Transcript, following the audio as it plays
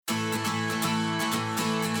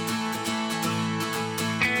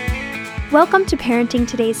Welcome to Parenting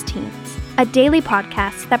Today's Teens, a daily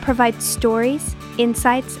podcast that provides stories,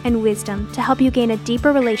 insights, and wisdom to help you gain a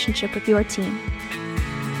deeper relationship with your teen.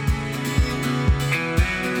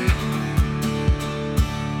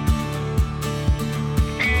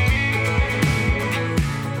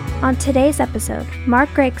 On today's episode, Mark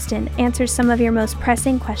Gregston answers some of your most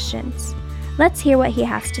pressing questions. Let's hear what he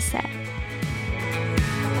has to say.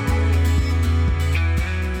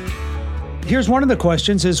 Here's one of the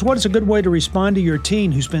questions is, what is a good way to respond to your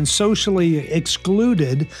teen who's been socially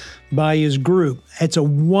excluded by his group? It's a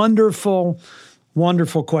wonderful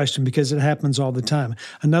question because it happens all the time.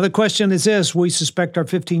 Another question is this: we suspect our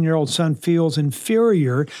 15-year-old son feels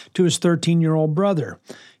inferior to his 13-year-old brother.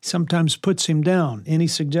 He sometimes puts him down. Any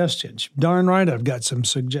suggestions? Darn right, I've got some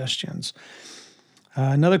suggestions.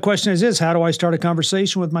 Another question is this: how do I start a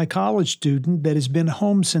conversation with my college student that has been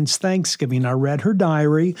home since Thanksgiving? I read her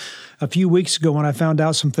diary a few weeks ago and I found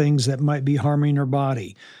out some things that might be harming her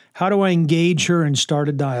body. How do I engage her and start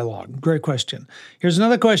a dialogue? Great question. Here's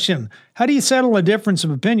another question. How do you settle a difference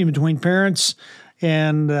of opinion between parents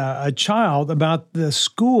and a child about the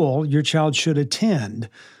school your child should attend?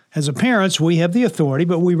 As a parents, we have the authority,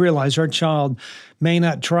 but we realize our child may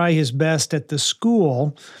not try his best at the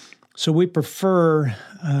school, so we prefer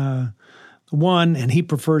one and he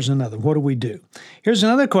prefers another. What do we do? Here's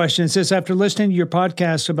another question. It says, after listening to your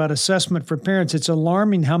podcast about assessment for parents, it's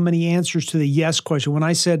alarming how many answers to the yes question. When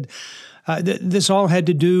I said this all had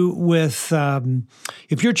to do with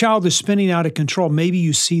if your child is spinning out of control, maybe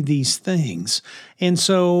you see these things. And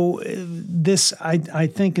so this, I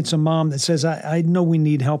think it's a mom that says, I know we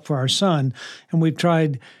need help for our son, and we've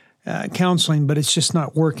tried counseling, but it's just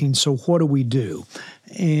not working. So what do we do?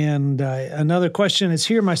 And another question is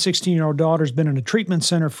here. My 16-year-old daughter's been in a treatment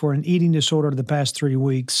center for an eating disorder the past 3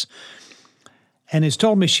 weeks and has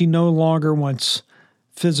told me she no longer wants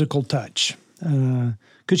physical touch.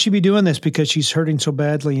 Could she be doing this because she's hurting so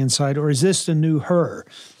badly inside, or is this the new her?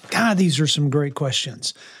 God, these are some great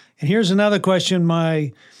questions. And here's another question.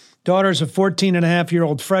 My daughter's a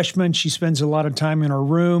 14-and-a-half-year-old freshman. She spends a lot of time in her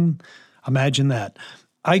room. Imagine that.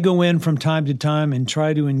 I go in from time to time and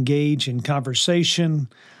try to engage in conversation.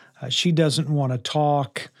 She doesn't want to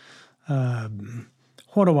talk.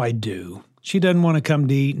 What do I do? She doesn't want to come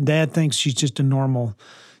to eat. Dad thinks she's just a normal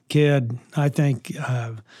kid. I think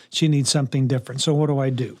she needs something different. So what do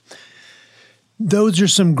I do? Those are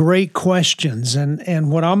some great questions.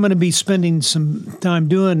 And what I'm going to be spending some time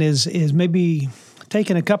doing is maybe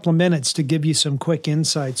taking a couple of minutes to give you some quick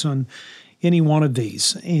insights on any one of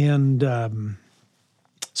these. And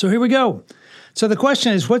so here we go. So the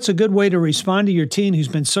question is, what's a good way to respond to your teen who's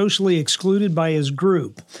been socially excluded by his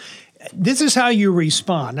group? This is how you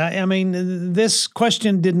respond. I mean, this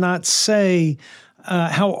question did not say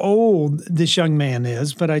how old this young man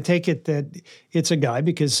is, but I take it that it's a guy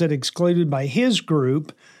because it said excluded by his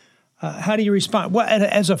group. How do you respond? Well,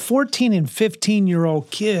 as a 14 and 15-year-old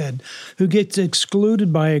kid who gets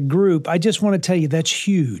excluded by a group, I just want to tell you that's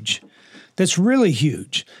huge. That's really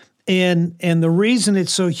huge. And the reason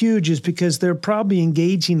it's so huge is because they're probably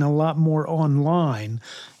engaging a lot more online.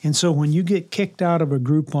 And so when you get kicked out of a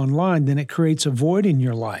group online, then it creates a void in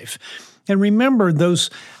your life. And remember those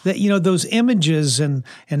images and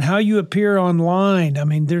how you appear online. I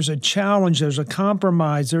mean, there's a challenge, there's a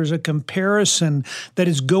compromise, there's a comparison that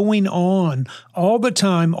is going on all the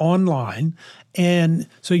time online. And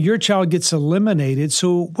so your child gets eliminated.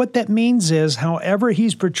 So what that means is, however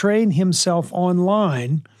he's portraying himself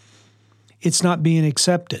online, it's not being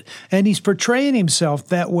accepted. And he's portraying himself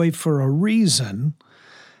that way for a reason,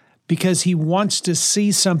 because he wants to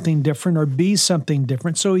see something different or be something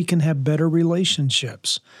different so he can have better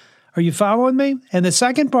relationships. Are you following me? And the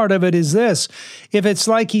second part of it is this: if it's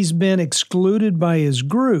like he's been excluded by his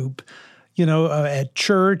group, at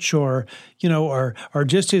church or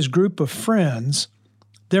just his group of friends,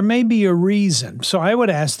 there may be a reason. So I would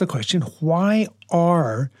ask the question, why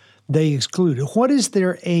are they excluded? What is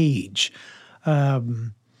their age?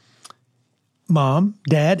 Mom,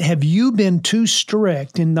 Dad, have you been too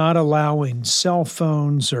strict in not allowing cell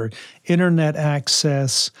phones or internet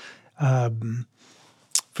access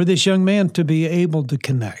for this young man to be able to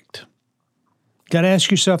connect? Got to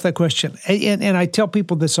ask yourself that question. And I tell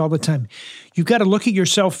people this all the time. You've got to look at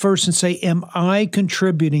yourself first and say, am I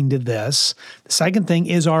contributing to this? The second thing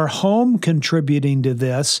is, our home contributing to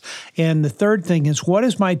this? And the third thing is, what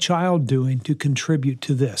is my child doing to contribute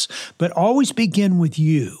to this? But always begin with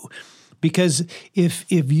you. Because if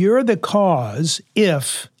you're the cause,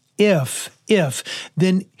 then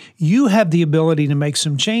you have the ability to make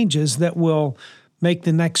some changes that will make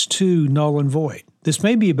the next two null and void. This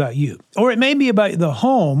may be about you, or it may be about the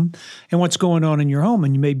home and what's going on in your home,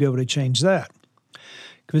 and you may be able to change that.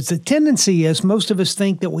 Because the tendency is most of us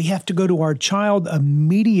think that we have to go to our child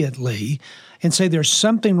immediately and say, there's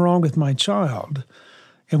something wrong with my child.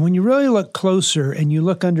 And when you really look closer and you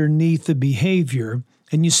look underneath the behavior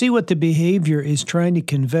and you see what the behavior is trying to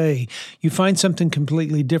convey, you find something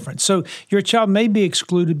completely different. So your child may be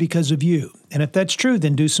excluded because of you. And if that's true,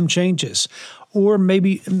 then do some changes. Or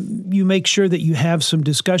maybe you make sure that you have some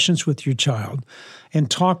discussions with your child and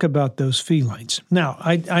talk about those feelings. Now,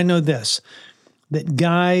 I know this, that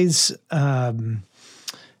guys have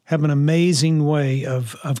an amazing way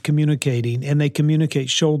of communicating, and they communicate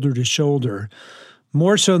shoulder to shoulder,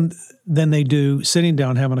 more so than they do sitting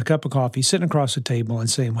down, having a cup of coffee, sitting across the table and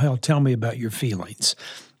saying, well, tell me about your feelings.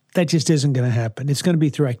 That just isn't going to happen. It's going to be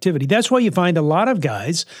through activity. That's why you find a lot of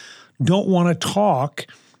guys don't want to talk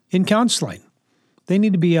in counseling. They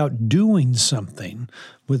need to be out doing something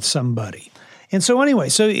with somebody. And so anyway,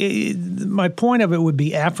 my point of it would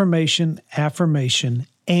be affirmation,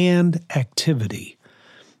 and activity.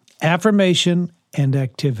 Affirmation and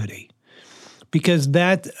activity. Because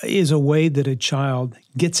that is a way that a child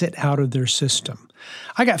gets it out of their system.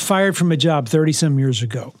 I got fired from a job 30-some years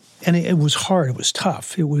ago, and it was hard. It was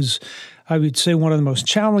tough. It was, I would say, one of the most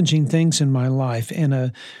challenging things in my life. And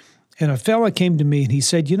a fella came to me and he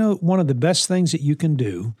said, one of the best things that you can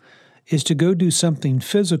do is to go do something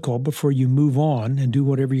physical before you move on and do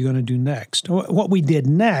whatever you're going to do next. What we did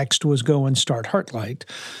next was go and start Heartlight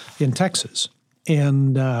in Texas,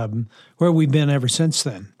 and where we've been ever since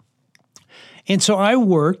then. And so I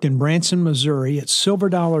worked in Branson, Missouri at Silver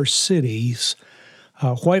Dollar City's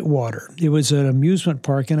Whitewater. It was an amusement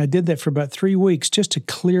park, and I did that for about 3 weeks just to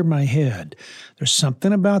clear my head. There's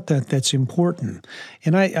something about that that's important.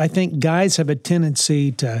 And I think guys have a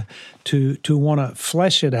tendency to want to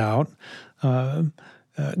flesh it out.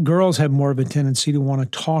 Girls have more of a tendency to want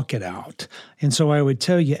to talk it out. And so I would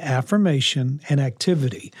tell you affirmation and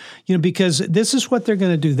activity, because this is what they're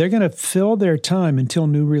going to do. They're going to fill their time until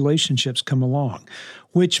new relationships come along,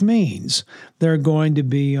 which means they're going to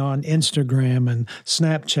be on Instagram and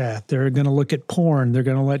Snapchat. They're going to look at porn. They're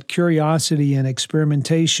going to let curiosity and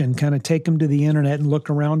experimentation kind of take them to the internet and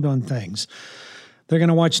look around on things. They're going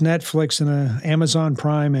to watch Netflix and Amazon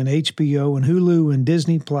Prime and HBO and Hulu and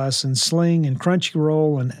Disney Plus and Sling and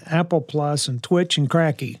Crunchyroll and Apple Plus and Twitch and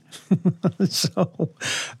Cracky. So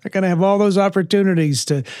they're going to have all those opportunities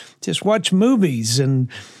to just watch movies and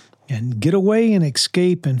get away and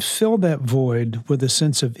escape and fill that void with a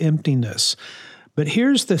sense of emptiness. But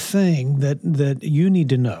here's the thing that you need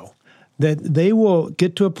to know, that they will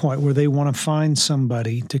get to a point where they want to find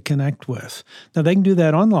somebody to connect with. Now, they can do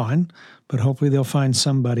that online, but hopefully they'll find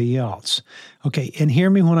somebody else. Okay, and hear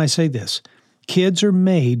me when I say this. Kids are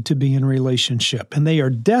made to be in a relationship, and they are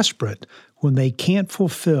desperate when they can't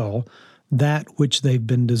fulfill that which they've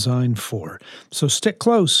been designed for. So stick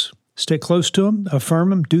close. Stay close to them,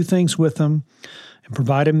 affirm them, do things with them, and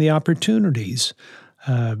provide them the opportunities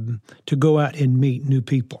to go out and meet new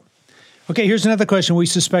people. Okay, here's another question. We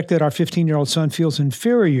suspect that our 15-year-old son feels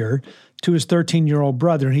inferior to his 13-year-old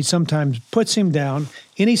brother, and he sometimes puts him down.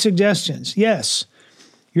 Any suggestions? Yes,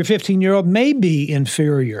 your 15-year-old may be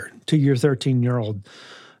inferior to your 13-year-old,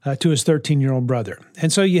 to his 13-year-old brother.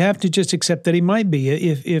 And so you have to just accept that he might be.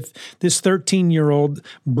 If this 13-year-old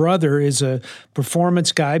brother is a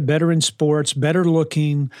performance guy, better in sports, better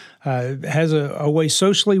looking, has a way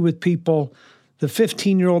socially with people, the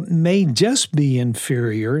 15-year-old may just be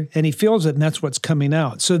inferior, and he feels it, and that's what's coming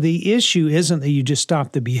out. So the issue isn't that you just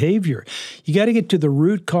stop the behavior. You got to get to the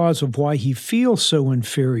root cause of why he feels so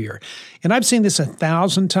inferior. And I've seen this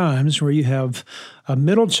 1,000 times where you have a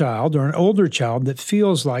middle child or an older child that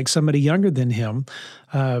feels like somebody younger than him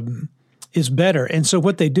is better. And so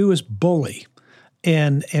what they do is bully.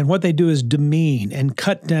 And what they do is demean and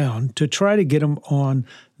cut down to try to get them on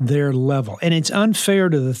their level. And it's unfair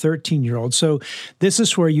to the 13-year-old. So this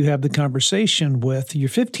is where you have the conversation with your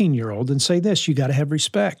 15-year-old and say this, you got to have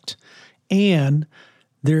respect. And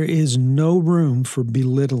there is no room for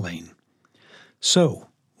belittling. So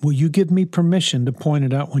will you give me permission to point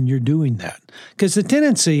it out when you're doing that? Because the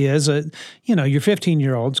tendency is, your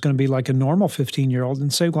 15-year-old is going to be like a normal 15-year-old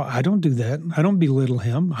and say, well, I don't do that. I don't belittle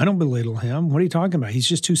him. I don't belittle him. What are you talking about? He's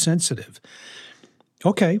just too sensitive.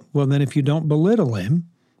 Okay, well, then if you don't belittle him,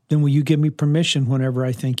 then will you give me permission whenever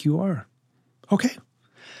I think you are? Okay.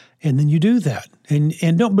 And then you do that.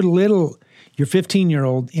 And don't belittle your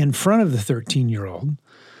 15-year-old in front of the 13-year-old.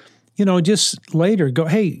 Just later go,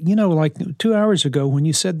 hey, like 2 hours ago when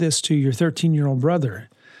you said this to your 13-year-old brother,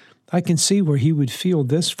 I can see where he would feel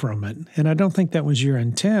this from it. And I don't think that was your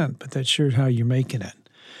intent, but that's sure how you're making it.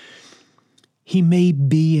 He may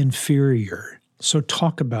be inferior. So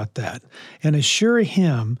talk about that and assure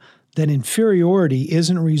him that inferiority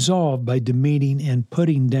isn't resolved by demeaning and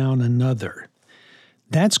putting down another.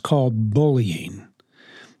 That's called bullying.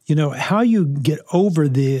 You know, how you get over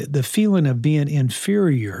the feeling of being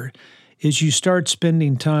inferior is you start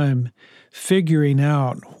spending time figuring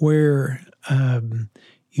out where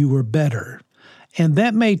you were better. And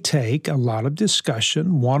that may take a lot of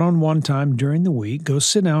discussion, one-on-one time during the week. Go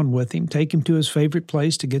sit down with him, take him to his favorite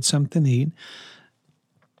place to get something to eat,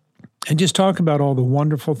 and just talk about all the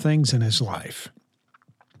wonderful things in his life.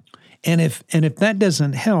 And if that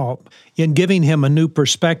doesn't help in giving him a new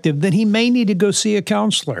perspective, then he may need to go see a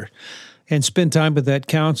counselor and spend time with that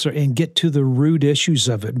counselor and get to the root issues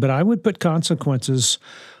of it. But I would put consequences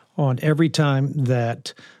on every time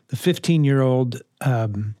that the 15-year-old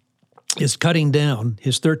is cutting down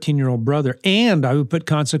his 13-year-old brother, and I would put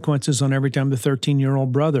consequences on every time the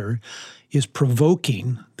 13-year-old brother is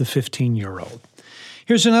provoking the 15-year-old.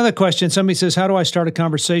 Here's another question. Somebody says, how do I start a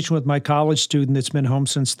conversation with my college student that's been home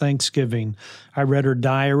since Thanksgiving? I read her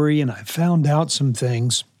diary and I found out some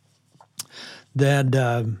things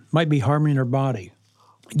that might be harming her body.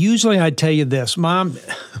 Usually I'd tell you this, Mom,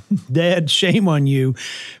 Dad, shame on you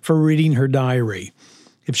for reading her diary.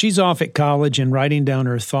 If she's off at college and writing down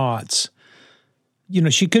her thoughts, you know,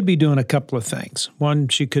 she could be doing a couple of things. One,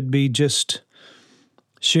 she could be just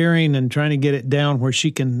sharing and trying to get it down where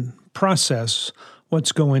she can process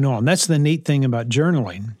what's going on. That's the neat thing about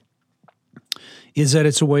journaling, is that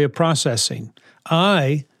it's a way of processing.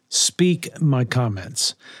 I speak my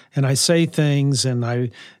comments and I say things and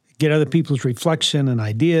I get other people's reflection and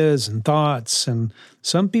ideas and thoughts. And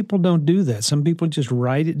some people don't do that. Some people just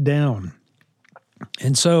write it down.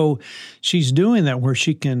 And so she's doing that where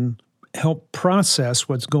she can help process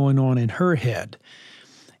what's going on in her head.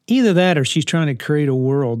 Either that or she's trying to create a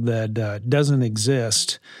world that doesn't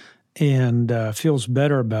exist and feels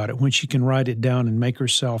better about it when she can write it down and make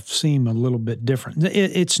herself seem a little bit different.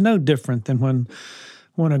 It's no different than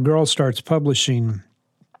when a girl starts publishing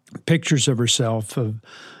pictures of herself of,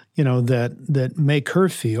 you know, that make her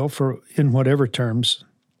feel, for in whatever terms,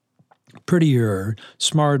 prettier, or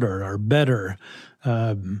smarter, or better,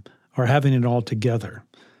 or having it all together.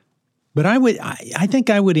 But I think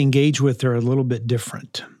I would engage with her a little bit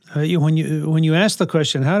different. When you ask the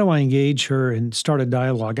question, how do I engage her and start a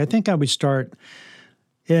dialogue? I think I would start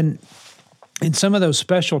in some of those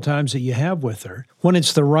special times that you have with her, when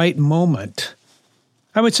it's the right moment.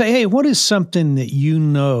 I would say, hey, what is something that you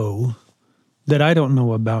know that I don't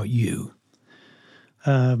know about you?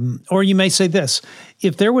 Or you may say this,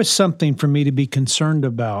 if there was something for me to be concerned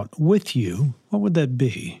about with you, what would that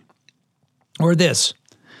be? Or this,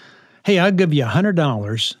 hey, I'll give you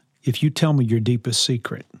 $100 if you tell me your deepest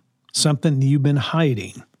secret, something that you've been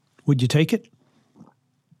hiding. Would you take it?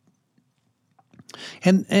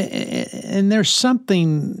 And there's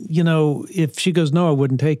something, you know, if she goes, no, I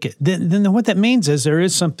wouldn't take it, then what that means is there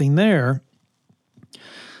is something there,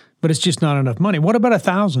 but it's just not enough money. What about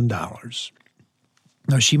 $1,000?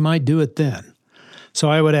 No, she might do it then. So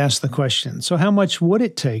I would ask the question, so how much would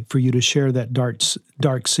it take for you to share that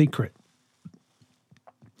dark secret?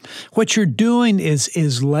 What you're doing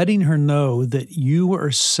is letting her know that you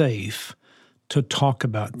are safe to talk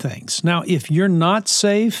about things. Now, if you're not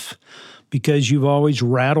safe because you've always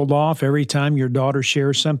rattled off every time your daughter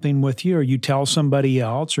shares something with you, or you tell somebody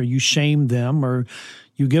else, or you shame them, or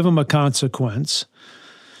you give them a consequence,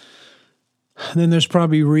 then there's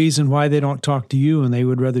probably a reason why they don't talk to you and they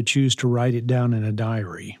would rather choose to write it down in a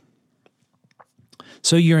diary.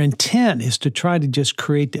 So your intent is to try to just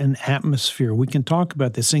create an atmosphere. We can talk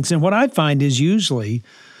about these things. And what I find is usually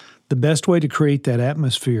the best way to create that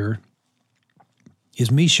atmosphere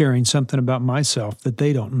is me sharing something about myself that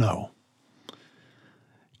they don't know.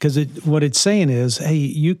 Because what it's saying is, hey,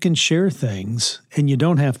 you can share things and you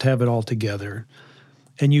don't have to have it all together.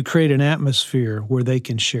 And you create an atmosphere where they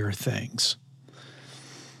can share things.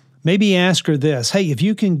 Maybe ask her this, hey, if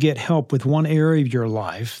you can get help with one area of your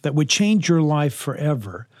life that would change your life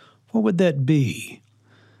forever, what would that be?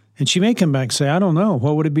 And she may come back and say, I don't know.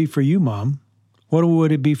 What would it be for you, Mom? What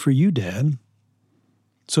would it be for you, Dad?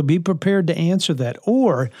 So be prepared to answer that.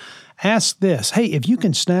 Or ask this, hey, if you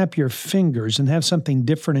can snap your fingers and have something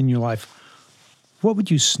different in your life, what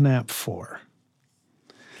would you snap for?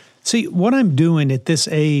 See, what I'm doing at this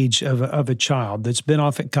age of a child that's been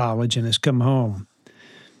off at college and has come home,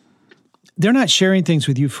 they're not sharing things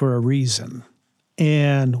with you for a reason.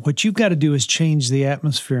 And what you've got to do is change the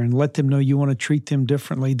atmosphere and let them know you want to treat them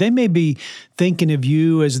differently. They may be thinking of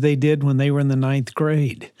you as they did when they were in the 9th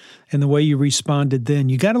grade and the way you responded then.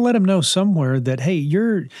 You got to let them know somewhere that, hey,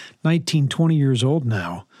 you're 19, 20 years old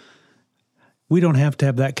now. We don't have to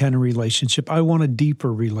have that kind of relationship. I want a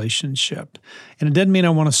deeper relationship. And it doesn't mean I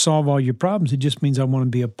want to solve all your problems. It just means I want to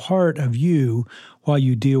be a part of you while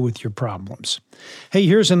you deal with your problems. Hey,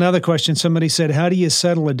 here's another question. Somebody said, how do you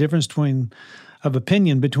settle a difference of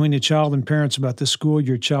opinion between a child and parents about the school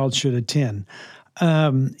your child should attend?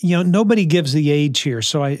 Nobody gives the age here,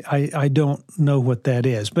 so I don't know what that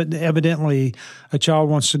is. But evidently, a child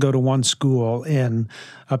wants to go to one school, and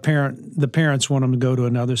the parents want them to go to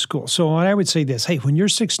another school. So I would say this: hey, when you're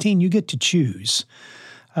 16, you get to choose.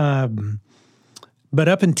 But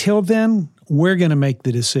up until then, we're going to make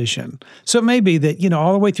the decision. So it may be that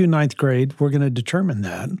all the way through 9th grade, we're going to determine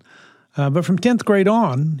that. But from 10th grade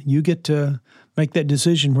on, you get to make that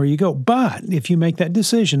decision where you go. But if you make that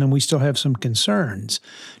decision and we still have some concerns,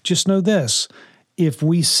 just know this: if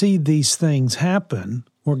we see these things happen,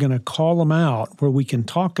 we're going to call them out where we can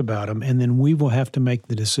talk about them, and then we will have to make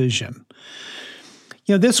the decision.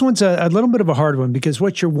 This one's a little bit of a hard one, because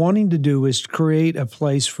what you're wanting to do is create a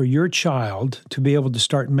place for your child to be able to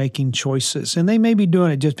start making choices. And they may be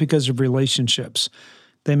doing it just because of relationships.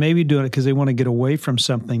 They may be doing it because they want to get away from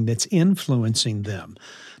something that's influencing them.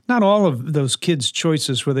 Not all of those kids'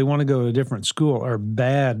 choices where they want to go to a different school are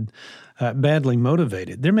badly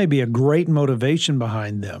motivated. There may be a great motivation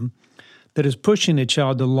behind them that is pushing a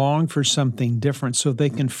child to long for something different so they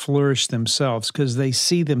can flourish themselves, because they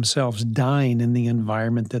see themselves dying in the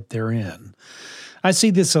environment that they're in. I see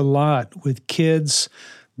this a lot with kids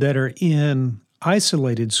that are in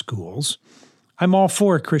isolated schools. I'm all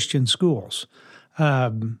for Christian schools.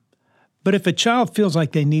 But if a child feels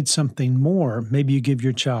like they need something more, maybe you give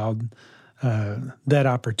your child that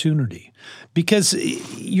opportunity, because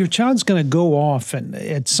your child's going to go off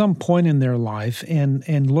at some point in their life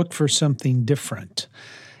and look for something different.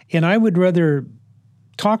 And I would rather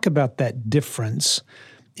talk about that difference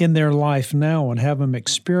in their life now and have them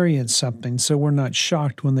experience something so we're not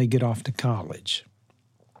shocked when they get off to college.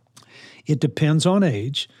 It depends on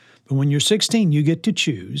age, but when you're 16, you get to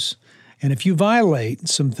choose. And if you violate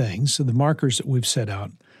some things, so the markers that we've set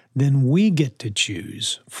out, then we get to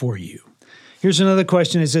choose for you. Here's another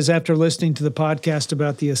question. It says, after listening to the podcast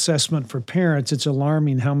about the assessment for parents, it's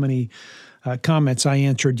alarming how many comments I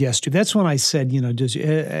answered yes to. That's when I said, does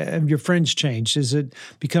have your friends changed? Does it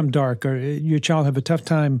become dark? Or your child have a tough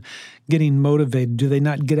time getting motivated? Do they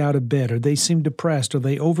not get out of bed? Or they seem depressed? Are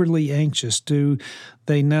they overly anxious? Do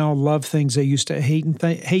they now love things they used to hate and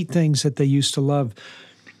hate things that they used to love?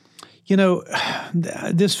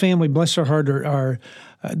 This family, bless their heart,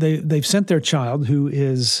 they've sent their child, who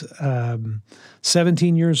is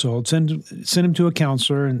 17 years old, send him to a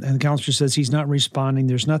counselor, and the counselor says he's not responding.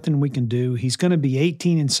 There's nothing we can do. He's going to be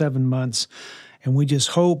 18 in 7 months, and we just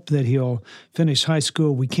hope that he'll finish high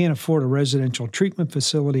school. We can't afford a residential treatment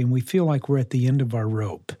facility, and we feel like we're at the end of our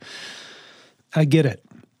rope. I get it.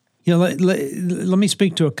 Let me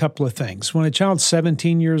speak to a couple of things. When a child's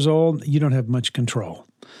 17 years old, you don't have much control.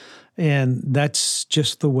 And that's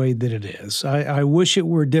just the way that it is. I wish it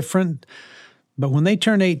were different, but when they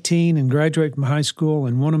turn 18 and graduate from high school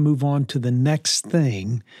and want to move on to the next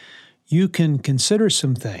thing, you can consider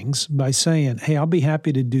some things by saying, hey, I'll be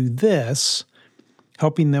happy to do this,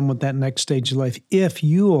 helping them with that next stage of life, if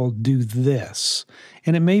you'll do this.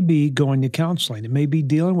 And it may be going to counseling. It may be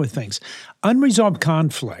dealing with things. Unresolved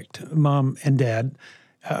conflict, mom and dad,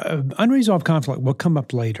 unresolved conflict will come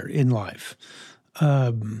up later in life.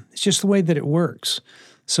 It's just the way that it works.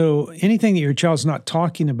 So anything that your child's not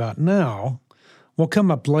talking about now will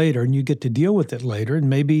come up later, and you get to deal with it later. And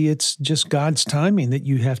maybe it's just God's timing that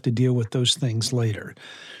you have to deal with those things later.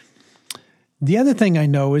 The other thing I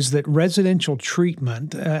know is that residential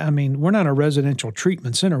treatment, we're not a residential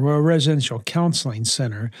treatment center. We're a residential counseling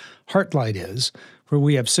center. Heartlight is, where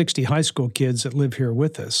we have 60 high school kids that live here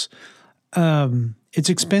with us. It's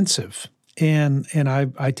expensive. And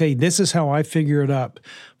I tell you, this is how I figure it up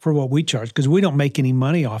for what we charge, because we don't make any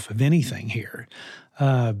money off of anything here.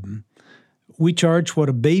 We charge what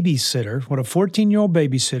a 14-year-old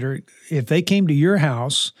babysitter, if they came to your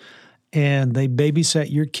house and they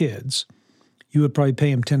babysat your kids, you would probably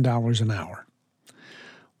pay them $10 an hour.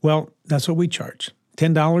 Well, that's what we charge.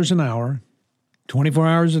 $10 an hour, 24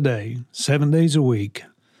 hours a day, 7 days a week,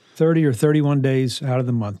 30 or 31 days out of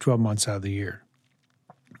the month, 12 months out of the year.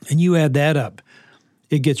 And you add that up,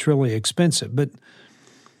 it gets really expensive. But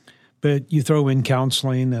you throw in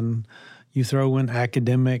counseling and, you throw in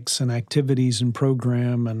academics and activities and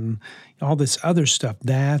program and all this other stuff,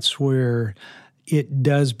 that's where it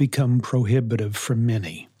does become prohibitive for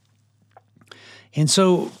many. And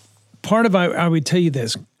so part of, I would tell you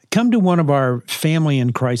this, come to one of our family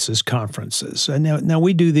in crisis conferences. And now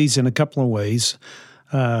we do these in a couple of ways.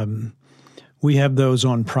 We have those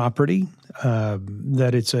on property,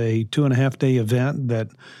 that it's a 2.5-day event that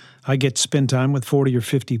I get to spend time with 40 or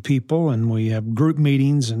 50 people, and we have group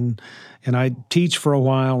meetings, and I teach for a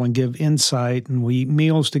while and give insight, and we eat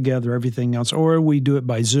meals together, everything else. Or we do it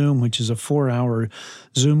by Zoom, which is a 4-hour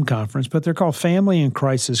Zoom conference, but they're called Family in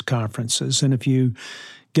Crisis Conferences. And if you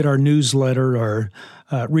get our newsletter or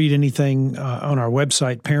read anything on our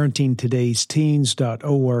website,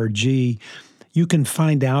 parentingtodaysteens.org, you can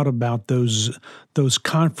find out about those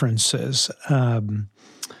conferences.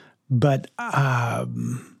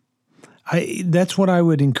 That's what I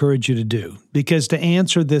would encourage you to do, because to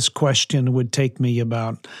answer this question would take me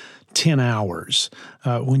about 10 hours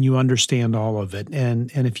when you understand all of it. And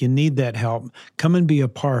if you need that help, come and be a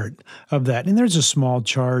part of that. And there's a small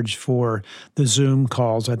charge for the Zoom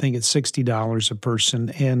calls. I think it's $60 a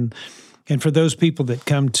person. And for those people that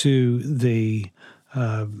come to the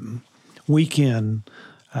weekend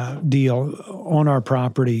deal on our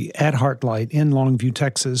property at Heartlight in Longview,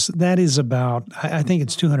 Texas, that is about, I think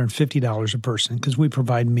it's $250 a person, because we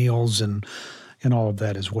provide meals and all of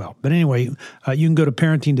that as well. But anyway, you can go to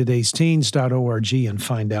parentingtodaysteens.org and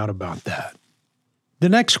find out about that. The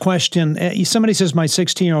next question, somebody says, my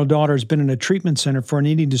 16-year-old daughter has been in a treatment center for an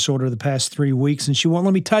eating disorder the past 3 weeks, and she won't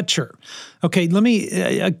let me touch her. Okay, let me,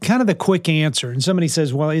 kind of the quick answer. And somebody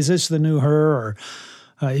says, well, is this the new her, or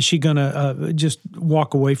is she going to just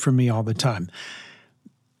walk away from me all the time?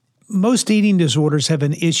 Most eating disorders have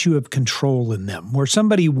an issue of control in them, where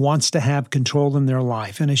somebody wants to have control in their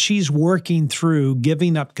life. And as she's working through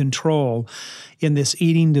giving up control in this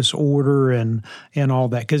eating disorder and all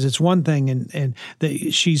that, because it's one thing and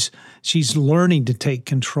that she's learning to take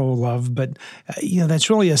control of, but that's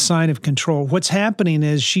really a sign of control. What's happening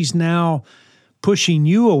is she's now pushing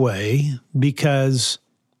you away because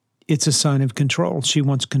it's a sign of control. She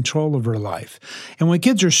wants control of her life. And when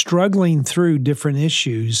kids are struggling through different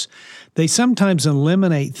issues, they sometimes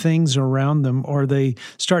eliminate things around them, or they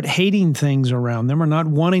start hating things around them, or not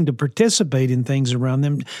wanting to participate in things around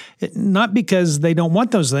them. Not because they don't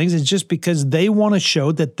want those things, it's just because they want to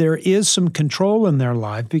show that there is some control in their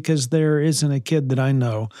life, because there isn't a kid that I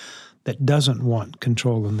know that doesn't want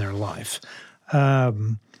control in their life.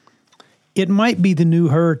 It might be the new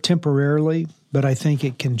her temporarily, but I think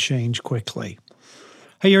it can change quickly.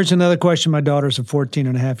 Hey, here's another question. My daughter's a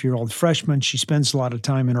 14-and-a-half-year-old freshman. She spends a lot of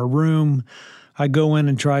time in her room. I go in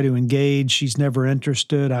and try to engage. She's never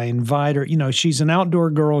interested. I invite her. She's an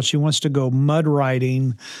outdoor girl. She wants to go mud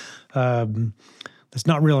riding. That's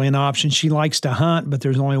not really an option. She likes to hunt, but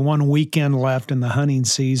there's only one weekend left in the hunting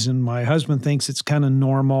season. My husband thinks it's kind of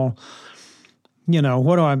normal.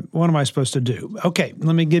 What am I supposed to do? Okay,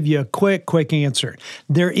 let me give you a quick answer.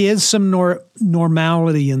 There is some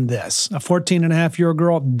normality in this. A 14-and-a-half-year-old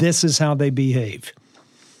girl, this is how they behave.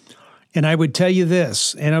 And I would tell you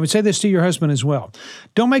this, and I would say this to your husband as well.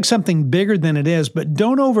 Don't make something bigger than it is, but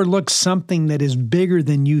don't overlook something that is bigger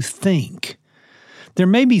than you think. There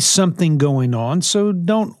may be something going on, so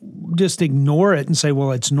don't just ignore it and say,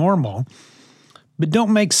 well, it's normal. But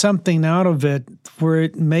don't make something out of it where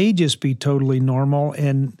it may just be totally normal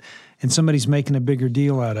and somebody's making a bigger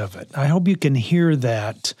deal out of it. I hope you can hear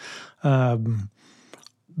that.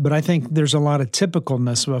 But I think there's a lot of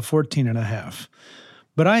typicalness of a 14-and-a-half.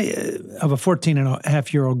 Of a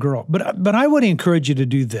 14-and-a-half-year-old girl. But I would encourage you to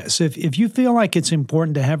do this. If you feel like it's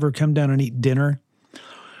important to have her come down and eat dinner,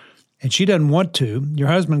 and she doesn't want to, your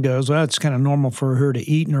husband goes, well, it's kind of normal for her to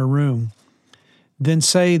eat in her room, then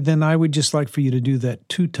I would just like for you to do that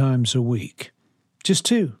 2 times a week. Just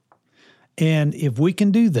 2. And if we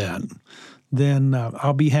can do that, then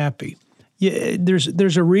I'll be happy. Yeah,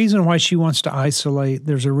 there's a reason why she wants to isolate.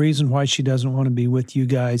 There's a reason why she doesn't want to be with you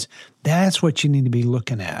guys. That's what you need to be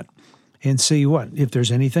looking at. And see if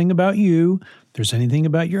there's anything about you, if there's anything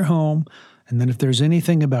about your home, and then if there's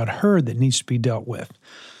anything about her that needs to be dealt with.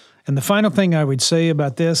 And the final thing I would say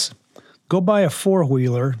about this, go buy a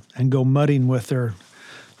 4-wheeler and go mudding with her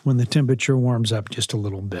when the temperature warms up just a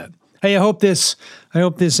little bit. Hey, I hope this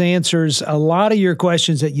answers a lot of your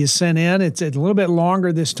questions that you sent in. It's a little bit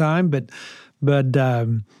longer this time, but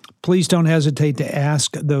please don't hesitate to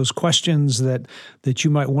ask those questions that you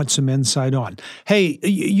might want some insight on. Hey,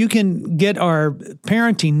 you can get our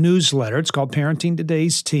parenting newsletter. It's called Parenting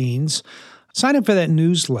Today's Teens. Sign up for that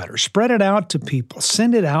newsletter. Spread it out to people.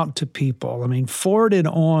 Send it out to people. Forward it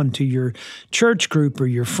on to your church group or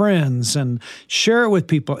your friends and share it with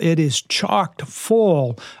people. It is chocked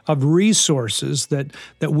full of resources that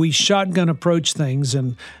we shotgun approach things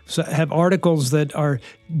and have articles that are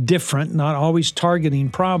different, not always targeting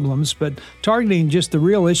problems, but targeting just the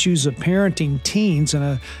real issues of parenting teens in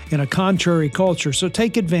a contrary culture. So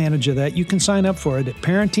take advantage of that. You can sign up for it at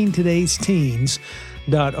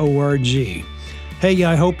parentingtodaysteens.org. Hey,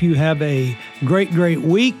 I hope you have a great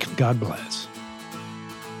week. God bless.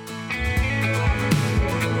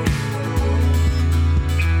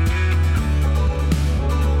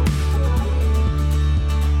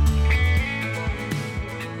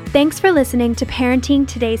 Thanks for listening to Parenting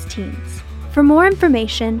Today's Teens. For more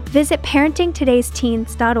information, visit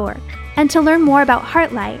parentingtodaysteens.org. And to learn more about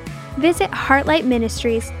Heartlight, visit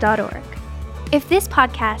heartlightministries.org. If this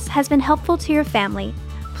podcast has been helpful to your family,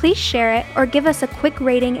 please share it or give us a quick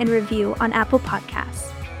rating and review on Apple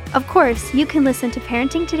Podcasts. Of course, you can listen to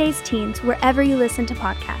Parenting Today's Teens wherever you listen to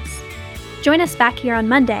podcasts. Join us back here on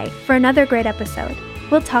Monday for another great episode.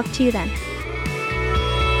 We'll talk to you then.